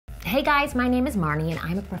Hey guys, my name is Marni and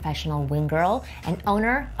I'm a professional wing girl and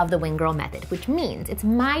owner of the Wing Girl Method, which means it's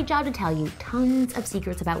my job to tell you tons of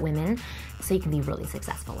secrets about women so you can be really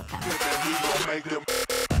successful with them.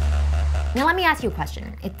 Now let me ask you a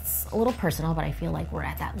question. It's a little personal, but I feel like we're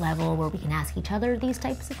at that level where we can ask each other these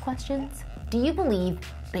types of questions. Do you believe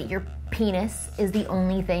that your penis is the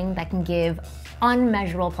only thing that can give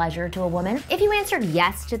unmeasurable pleasure to a woman? If you answered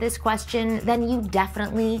yes to this question, then you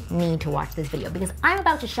definitely need to watch this video because I'm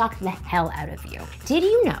about to shock the hell out of you. Did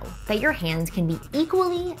you know that your hands can be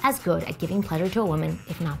equally as good at giving pleasure to a woman,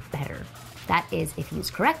 if not better? That is, if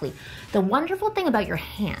used correctly. The wonderful thing about your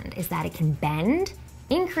hand is that it can bend,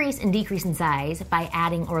 increase and decrease in size by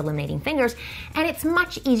adding or eliminating fingers, and it's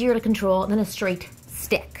much easier to control than a straight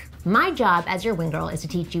stick. My job as your wing girl is to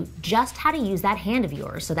teach you just how to use that hand of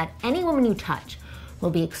yours so that any woman you touch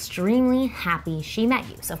will be extremely happy she met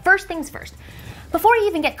you. So first things first, before you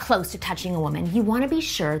even get close to touching a woman, you want to be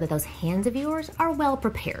sure that those hands of yours are well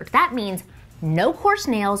prepared. That means no coarse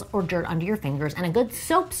nails or dirt under your fingers, and a good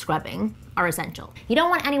soap scrubbing are essential. You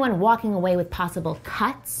don't want anyone walking away with possible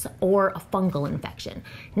cuts or a fungal infection.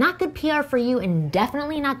 Not good PR for you and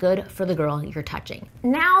definitely not good for the girl you're touching.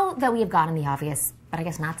 Now that we have gotten the obvious, but I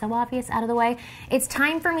guess not so obvious, out of the way, it's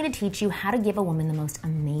time for me to teach you how to give a woman the most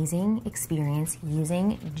amazing experience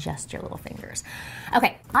using just your little fingers.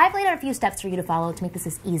 Okay, I've laid out a few steps for you to follow to make this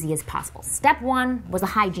as easy as possible. Step 1 was a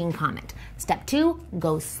hygiene comment. Step 2,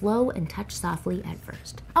 go slow and touch softly at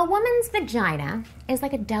first. A woman's vagina is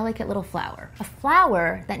like a delicate little flower. A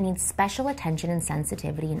flower that needs special attention and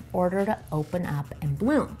sensitivity in order to open up and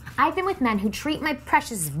bloom. I've been with men who treat my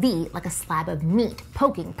precious V like a slab of meat,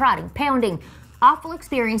 poking, prodding, pounding. Awful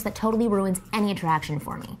experience that totally ruins any attraction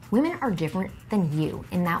for me. Women are different than you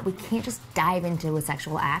in that we can't just dive into a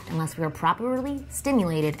sexual act unless we are properly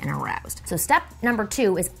stimulated and aroused. So step number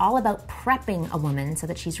 2 is all about prepping a woman so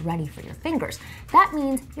that she's ready for your fingers. That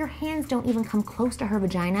means your hands don't even come close to her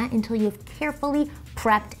vagina until you have carefully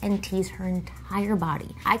prepped and teased her entire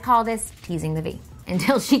body. I call this teasing the V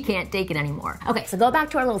until she can't take it anymore. Okay, so go back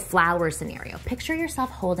to our little flower scenario. Picture yourself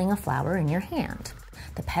holding a flower in your hand.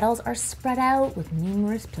 The petals are spread out with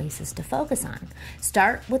numerous places to focus on.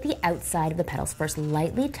 Start with the outside of the petals first,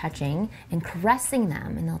 lightly touching and caressing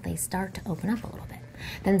them until they start to open up a little bit.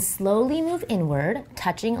 Then slowly move inward,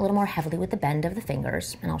 touching a little more heavily with the bend of the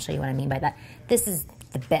fingers, and I'll show you what I mean by that. This is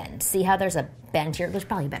the bend. See how there's a bend here? There's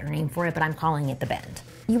probably a better name for it, but I'm calling it the bend.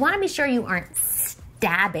 You want to be sure you aren't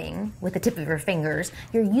dabbing with the tip of your fingers.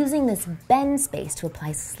 You're using this bend space to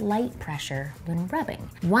apply slight pressure when rubbing.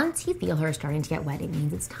 Once you feel her starting to get wet, it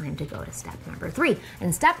means it's time to go to step number 3.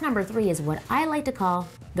 And step number 3 is what I like to call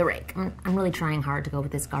the rake. I'm really trying hard to go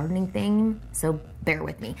with this gardening thing, so bear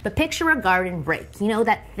with me. But picture a garden rake. You know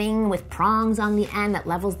that thing with prongs on the end that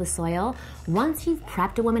levels the soil? Once you've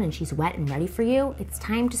prepped a woman and she's wet and ready for you, it's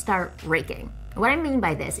time to start raking. What I mean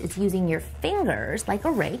by this is using your fingers like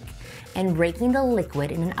a rake and raking the liquid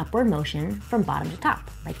in an upward motion from bottom to top,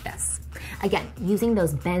 like this. Again, using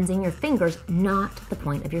those bends in your fingers, not the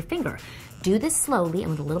point of your finger. Do this slowly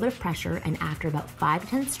and with a little bit of pressure, and after about 5 to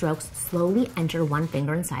 10 strokes, slowly enter one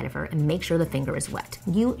finger inside of her and make sure the finger is wet.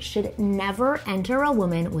 You should never enter a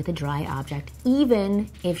woman with a dry object, even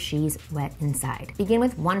if she's wet inside. Begin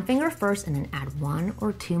with one finger first and then add 1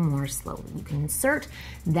 or 2 more slowly. You can insert,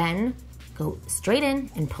 then go straight in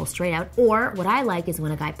and pull straight out, or what I like is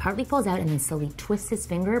when a guy partly pulls out and then slowly twists his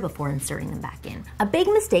finger before inserting them back in. A big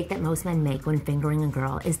mistake that most men make when fingering a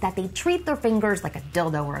girl is that they treat their fingers like a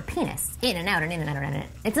dildo or a penis, in and out and in and out and in.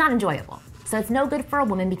 It's not enjoyable. So it's no good for a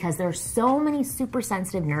woman because there are so many super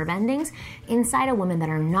sensitive nerve endings inside a woman that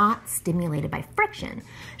are not stimulated by friction.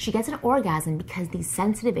 She gets an orgasm because these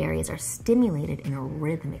sensitive areas are stimulated in a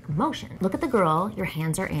rhythmic motion. Look at the girl your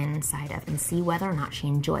hands are inside of and see whether or not she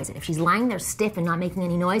enjoys it. If she's lying there stiff and not making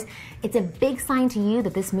any noise, it's a big sign to you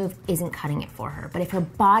that this move isn't cutting it for her. But if her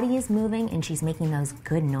body is moving and she's making those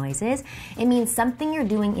good noises, it means something you're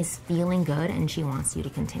doing is feeling good and she wants you to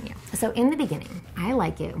continue. So in the beginning, I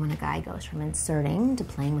like it when a guy goes from inserting to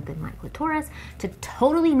playing with my clitoris to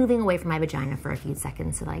totally moving away from my vagina for a few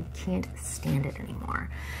seconds so that I can't stand it anymore.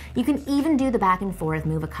 You can even do the back and forth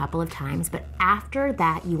move a couple of times, but after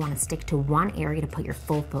that you want to stick to one area to put your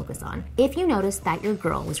full focus on. If you notice that your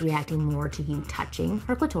girl was reacting more to you touching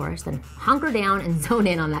her clitoris, then hunker down and zone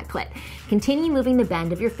in on that clit. Continue moving the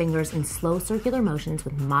bend of your fingers in slow circular motions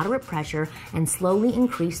with moderate pressure and slowly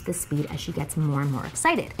increase the speed as she gets more and more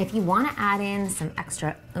excited. If you want to add in some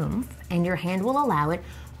extra oomph and and your hand will allow it,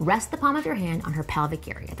 rest the palm of your hand on her pelvic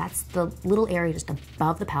area. That's the little area just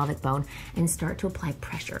above the pelvic bone, and start to apply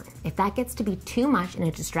pressure. If that gets to be too much and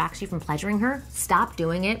it distracts you from pleasuring her, stop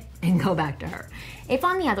doing it and go back to her. If,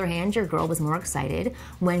 on the other hand, your girl was more excited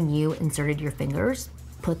when you inserted your fingers,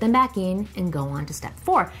 put them back in and go on to step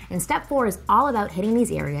 4. And step 4 is all about hitting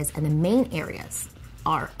these areas, and the main areas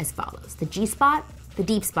are as follows: the G-spot, the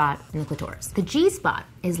deep spot, and the clitoris. The G-spot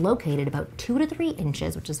is located about 2 to 3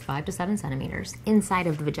 inches, which is 5 to 7 centimeters, inside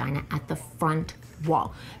of the vagina at the front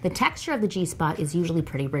wall. The texture of the G-spot is usually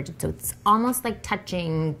pretty rigid, so it's almost like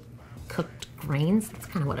touching cooked grains. That's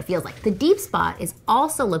kind of what it feels like. The deep spot is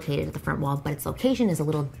also located at the front wall, but its location is a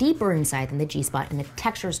little deeper inside than the G-spot, and the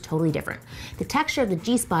texture is totally different. The texture of the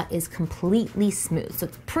G-spot is completely smooth, so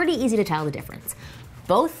it's pretty easy to tell the difference.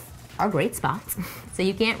 Both are great spots, so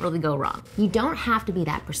you can't really go wrong. You don't have to be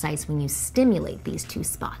that precise when you stimulate these 2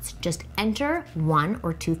 spots. Just enter 1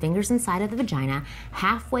 or 2 fingers inside of the vagina,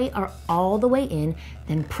 halfway or all the way in,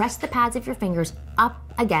 then press the pads of your fingers up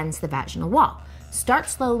against the vaginal wall. Start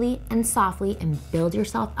slowly and softly and build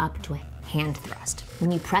yourself up to a hand thrust.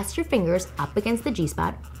 When you press your fingers up against the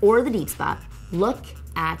G-spot or the deep spot, look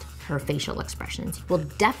at her facial expressions. You'll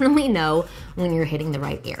definitely know when you're hitting the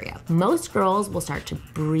right area. Most girls will start to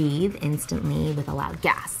breathe instantly with a loud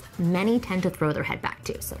gasp. Many tend to throw their head back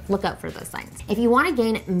too, so look out for those signs. If you want to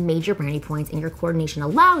gain major brownie points and your coordination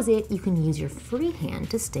allows it, you can use your free hand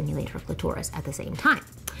to stimulate her clitoris at the same time.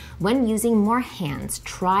 When using more hands,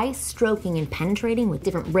 try stroking and penetrating with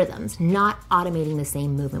different rhythms, not automating the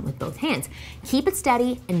same movement with both hands. Keep it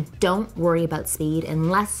steady and don't worry about speed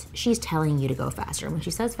unless she's telling you to go faster. When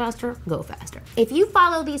she says faster, go faster. If you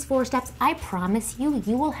follow these 4 steps, I promise you,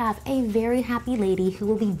 you will have a very happy lady who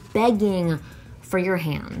will be begging for your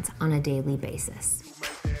hands on a daily basis.